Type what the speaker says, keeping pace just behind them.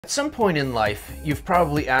At some point in life, you've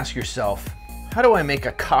probably asked yourself, how do I make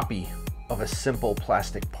a copy of a simple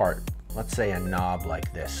plastic part? Let's say a knob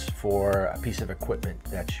like this for a piece of equipment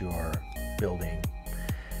that you're building.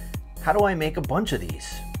 How do I make a bunch of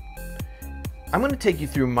these? I'm going to take you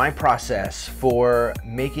through my process for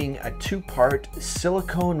making a two-part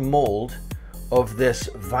silicone mold of this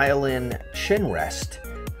violin chin rest.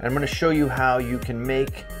 And I'm going to show you how you can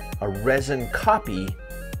make a resin copy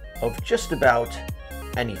of just about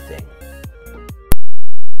anything.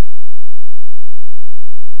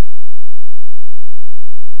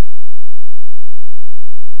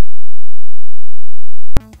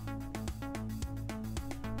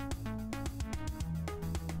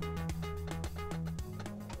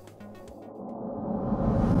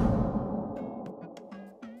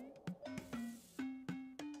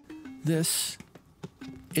 This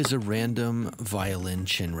is a random violin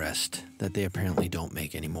chin rest that they apparently don't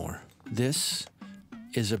make anymore. This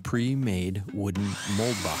is a pre-made wooden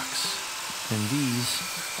mold box, and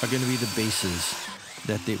these are going to be the bases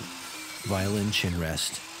that the violin chin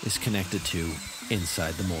rest is connected to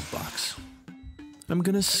inside the mold box. I'm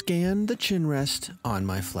going to scan the chin rest on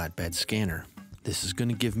my flatbed scanner. This is going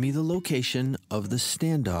to give me the location of the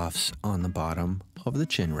standoffs on the bottom of the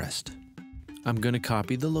chin rest. I'm going to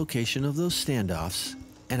copy the location of those standoffs,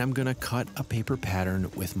 and I'm going to cut a paper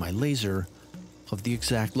pattern with my laser of the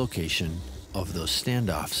exact location of those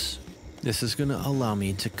standoffs. This is going to allow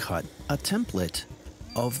me to cut a template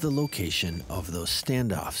of the location of those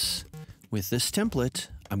standoffs. With this template,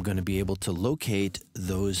 I'm going to be able to locate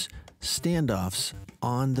those standoffs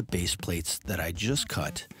on the base plates that I just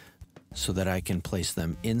cut so that I can place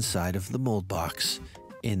them inside of the mold box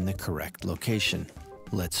in the correct location.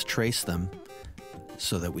 Let's trace them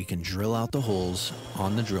so that we can drill out the holes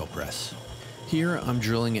on the drill press. Here I'm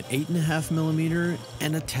drilling an 8.5mm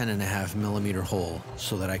and a 10.5mm hole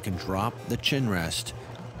so that I can drop the chin rest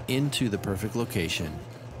into the perfect location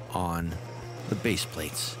on the base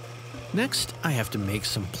plates. Next, I have to make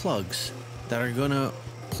some plugs that are gonna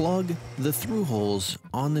plug the through holes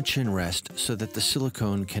on the chin rest so that the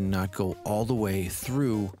silicone cannot go all the way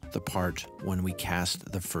through the part when we cast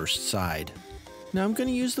the first side. Now I'm going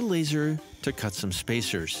to use the laser to cut some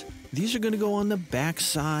spacers. These are going to go on the back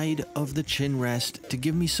side of the chin rest to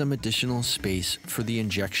give me some additional space for the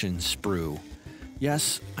injection sprue.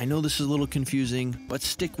 Yes, I know this is a little confusing, but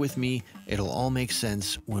stick with me. It'll all make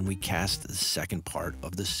sense when we cast the second part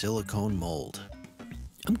of the silicone mold.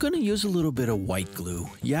 I'm going to use a little bit of white glue.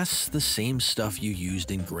 Yes, the same stuff you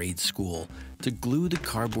used in grade school to glue the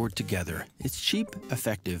cardboard together. It's cheap,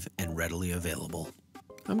 effective, and readily available.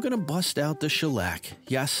 I'm going to bust out the shellac.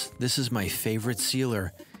 Yes, this is my favorite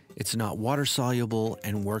sealer. It's not water soluble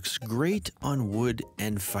and works great on wood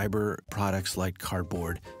and fiber products like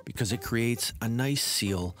cardboard because it creates a nice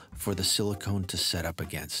seal for the silicone to set up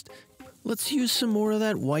against. Let's use some more of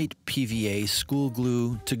that white PVA school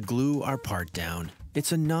glue to glue our part down.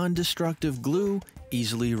 It's a non-destructive glue,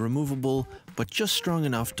 easily removable, but just strong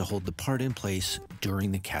enough to hold the part in place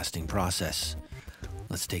during the casting process.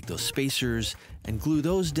 Let's take those spacers and glue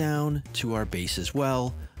those down to our base as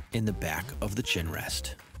well in the back of the chin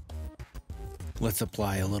rest. Let's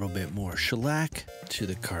apply a little bit more shellac to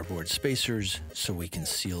the cardboard spacers so we can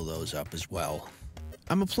seal those up as well.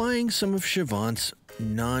 I'm applying some of Chavant's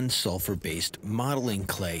non-sulfur-based modeling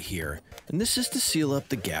clay here, and this is to seal up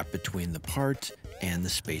the gap between the part and the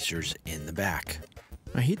spacers in the back.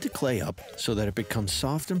 I heat the clay up so that it becomes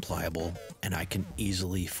soft and pliable and I can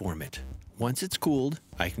easily form it. Once it's cooled,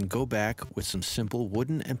 I can go back with some simple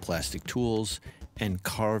wooden and plastic tools and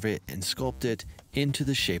carve it and sculpt it into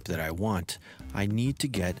the shape that I want. I need to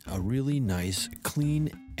get a really nice clean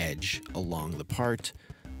edge along the part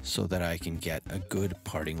so that I can get a good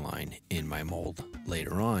parting line in my mold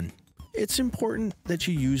later on. It's important that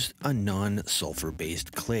you use a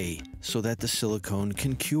non-sulfur-based clay so that the silicone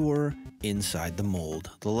can cure inside the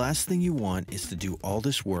mold. The last thing you want is to do all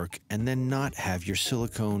this work and then not have your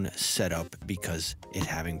silicone set up because it's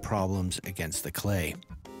having problems against the clay.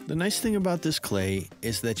 The nice thing about this clay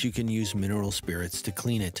is that you can use mineral spirits to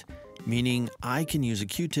clean it, meaning I can use a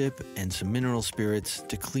Q-tip and some mineral spirits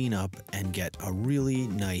to clean up and get a really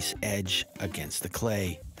nice edge against the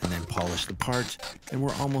clay, and then polish the part, and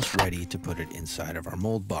we're almost ready to put it inside of our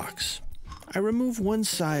mold box. I remove one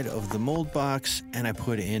side of the mold box and I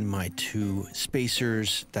put in my two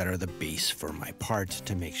spacers that are the base for my part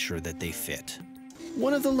to make sure that they fit.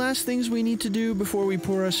 One of the last things we need to do before we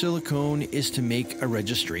pour our silicone is to make a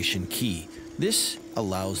registration key. This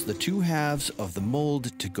allows the two halves of the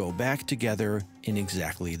mold to go back together in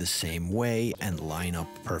exactly the same way and line up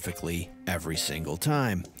perfectly every single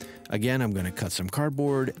time. Again, I'm going to cut some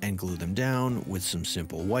cardboard and glue them down with some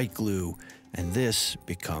simple white glue, and this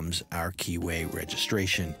becomes our keyway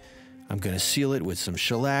registration. I'm going to seal it with some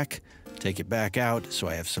shellac, take it back out so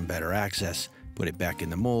I have some better access, put it back in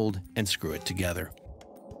the mold, and screw it together.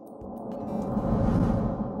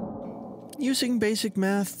 Using basic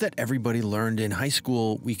math that everybody learned in high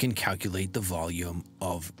school, we can calculate the volume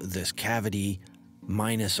of this cavity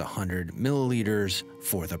minus 100 milliliters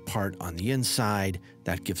for the part on the inside.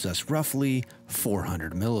 That gives us roughly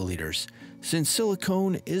 400 milliliters. Since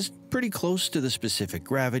silicone is pretty close to the specific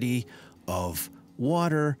gravity of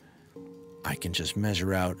water, I can just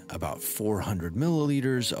measure out about 400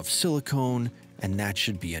 milliliters of silicone, and that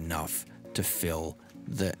should be enough to fill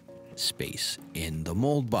the space in the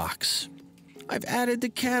mold box. I've added the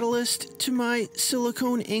catalyst to my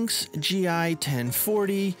Silicone Inks GI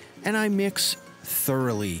 1040, and I mix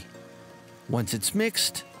thoroughly. Once it's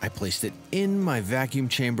mixed, I placed it in my vacuum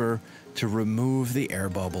chamber to remove the air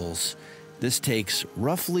bubbles. This takes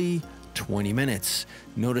roughly 20 minutes.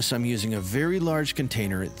 Notice I'm using a very large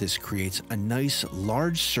container. This creates a nice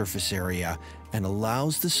large surface area and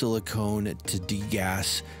allows the silicone to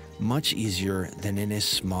degas much easier than in a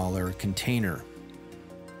smaller container.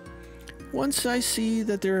 Once I see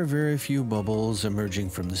that there are very few bubbles emerging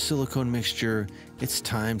from the silicone mixture, it's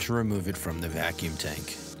time to remove it from the vacuum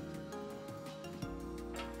tank.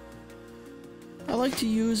 I like to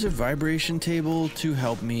use a vibration table to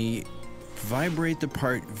help me vibrate the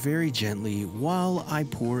part very gently while I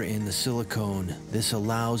pour in the silicone. This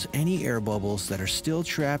allows any air bubbles that are still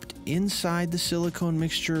trapped inside the silicone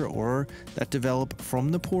mixture or that develop from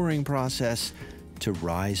the pouring process to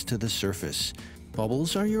rise to the surface.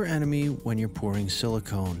 Bubbles are your enemy when you're pouring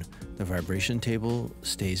silicone. The vibration table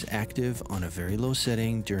stays active on a very low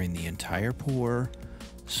setting during the entire pour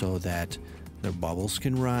so that the bubbles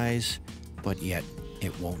can rise, but yet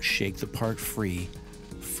it won't shake the part free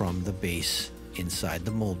from the base inside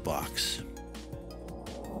the mold box.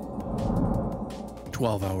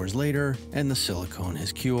 12 hours later, and the silicone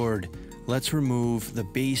has cured. Let's remove the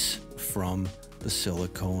base from the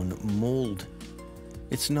silicone mold.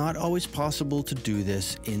 It's not always possible to do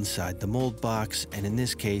this inside the mold box, and in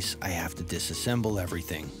this case, I have to disassemble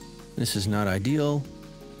everything. This is not ideal,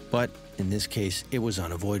 but in this case, it was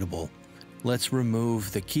unavoidable. Let's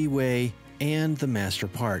remove the keyway and the master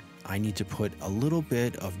part. I need to put a little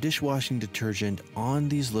bit of dishwashing detergent on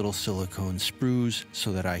these little silicone sprues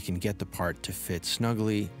so that I can get the part to fit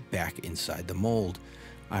snugly back inside the mold.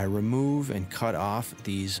 I remove and cut off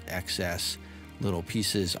these excess little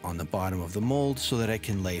pieces on the bottom of the mold so that I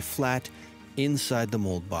can lay flat inside the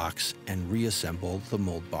mold box and reassemble the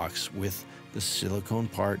mold box with the silicone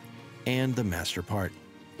part and the master part.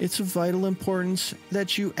 It's of vital importance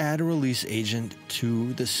that you add a release agent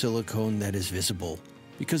to the silicone that is visible,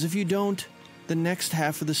 because if you don't, the next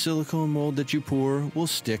half of the silicone mold that you pour will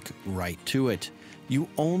stick right to it. You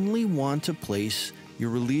only want to place your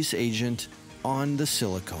release agent on the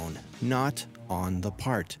silicone, not on the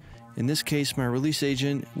part. In this case, my release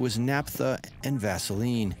agent was naphtha and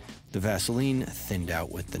Vaseline. The Vaseline thinned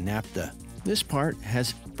out with the naphtha. This part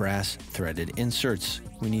has brass threaded inserts.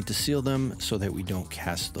 We need to seal them so that we don't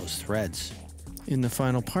cast those threads. In the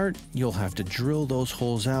final part, you'll have to drill those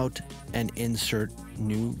holes out and insert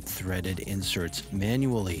new threaded inserts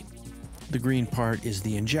manually. The green part is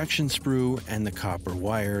the injection sprue and the copper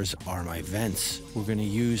wires are my vents. We're going to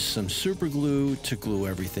use some super glue to glue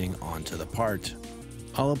everything onto the part.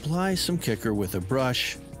 I'll apply some kicker with a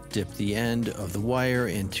brush, dip the end of the wire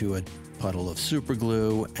into a puddle of super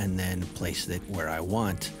glue, and then place it where I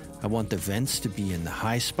want. I want the vents to be in the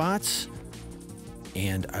high spots,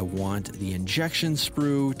 and I want the injection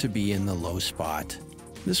sprue to be in the low spot.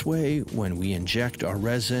 This way, when we inject our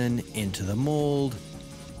resin into the mold,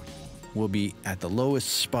 we'll be at the lowest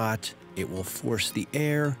spot. It will force the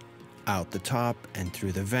air out the top and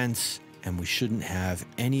through the vents, and we shouldn't have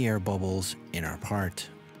any air bubbles in our part.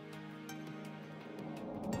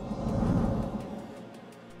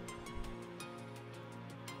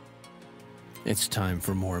 It's time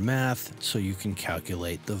for more math so you can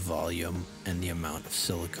calculate the volume and the amount of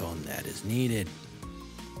silicone that is needed.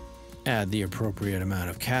 Add the appropriate amount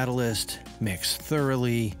of catalyst, mix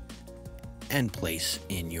thoroughly, and place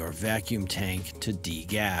in your vacuum tank to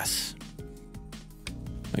degas.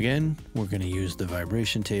 Again, we're going to use the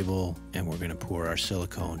vibration table and we're going to pour our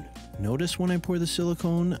silicone. Notice when I pour the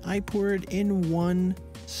silicone, I pour it in one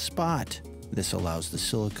spot. This allows the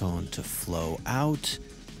silicone to flow out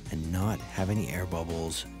and not have any air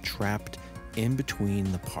bubbles trapped in between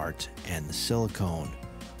the part and the silicone.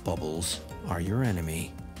 Bubbles are your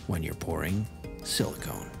enemy when you're pouring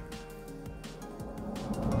silicone.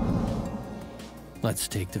 Let's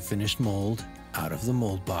take the finished mold out of the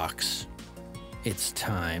mold box. It's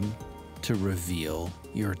time to reveal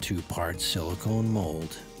your 2-part silicone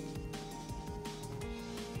mold.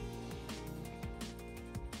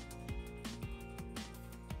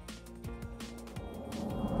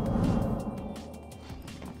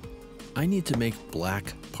 I need to make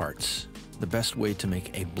black parts. The best way to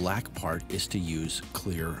make a black part is to use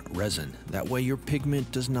clear resin. That way your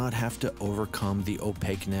pigment does not have to overcome the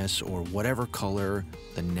opaqueness or whatever color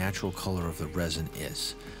the natural color of the resin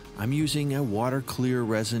is. I'm using a water clear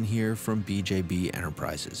resin here from BJB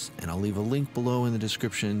Enterprises, and I'll leave a link below in the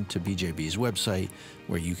description to BJB's website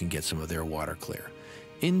where you can get some of their water clear.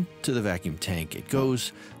 Into the vacuum tank it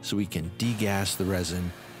goes so we can degas the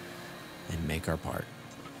resin and make our part.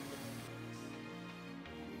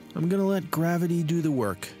 I'm gonna let gravity do the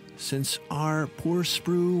work. Since our pour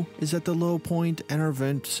sprue is at the low point and our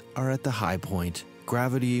vents are at the high point,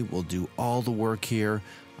 gravity will do all the work here.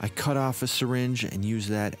 I cut off a syringe and use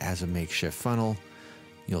that as a makeshift funnel.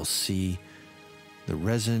 You'll see the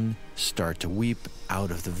resin start to weep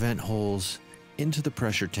out of the vent holes. Into the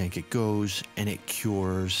pressure tank it goes, and it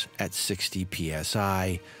cures at 60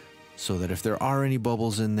 psi, so that if there are any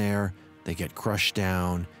bubbles in there, they get crushed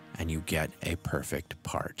down and you get a perfect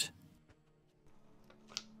part.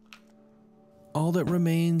 All that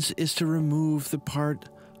remains is to remove the part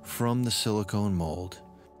from the silicone mold.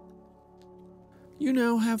 You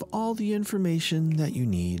now have all the information that you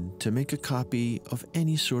need to make a copy of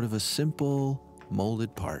any sort of a simple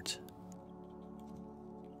molded part.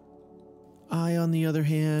 I, on the other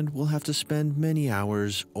hand, will have to spend many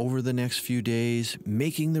hours over the next few days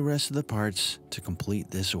making the rest of the parts to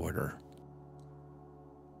complete this order.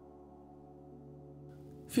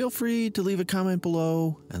 Feel free to leave a comment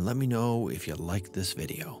below and let me know if you liked this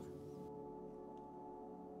video.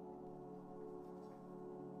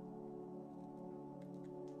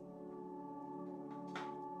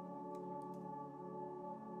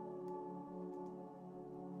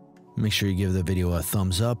 Make sure you give the video a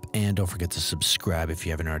thumbs up and don't forget to subscribe if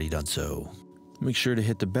you haven't already done so. Make sure to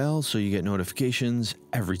hit the bell so you get notifications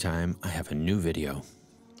every time I have a new video.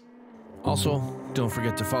 Also, don't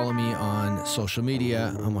forget to follow me on social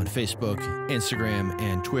media. I'm on Facebook, Instagram,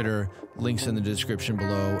 and Twitter. Links in the description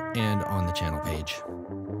below and on the channel page.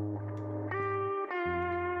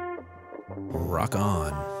 Rock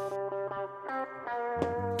on.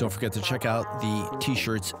 Don't forget to check out the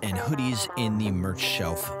t-shirts and hoodies in the merch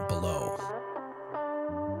shelf below.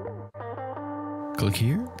 Click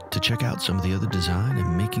here to check out some of the other design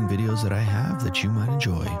and making videos that I have that you might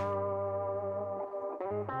enjoy.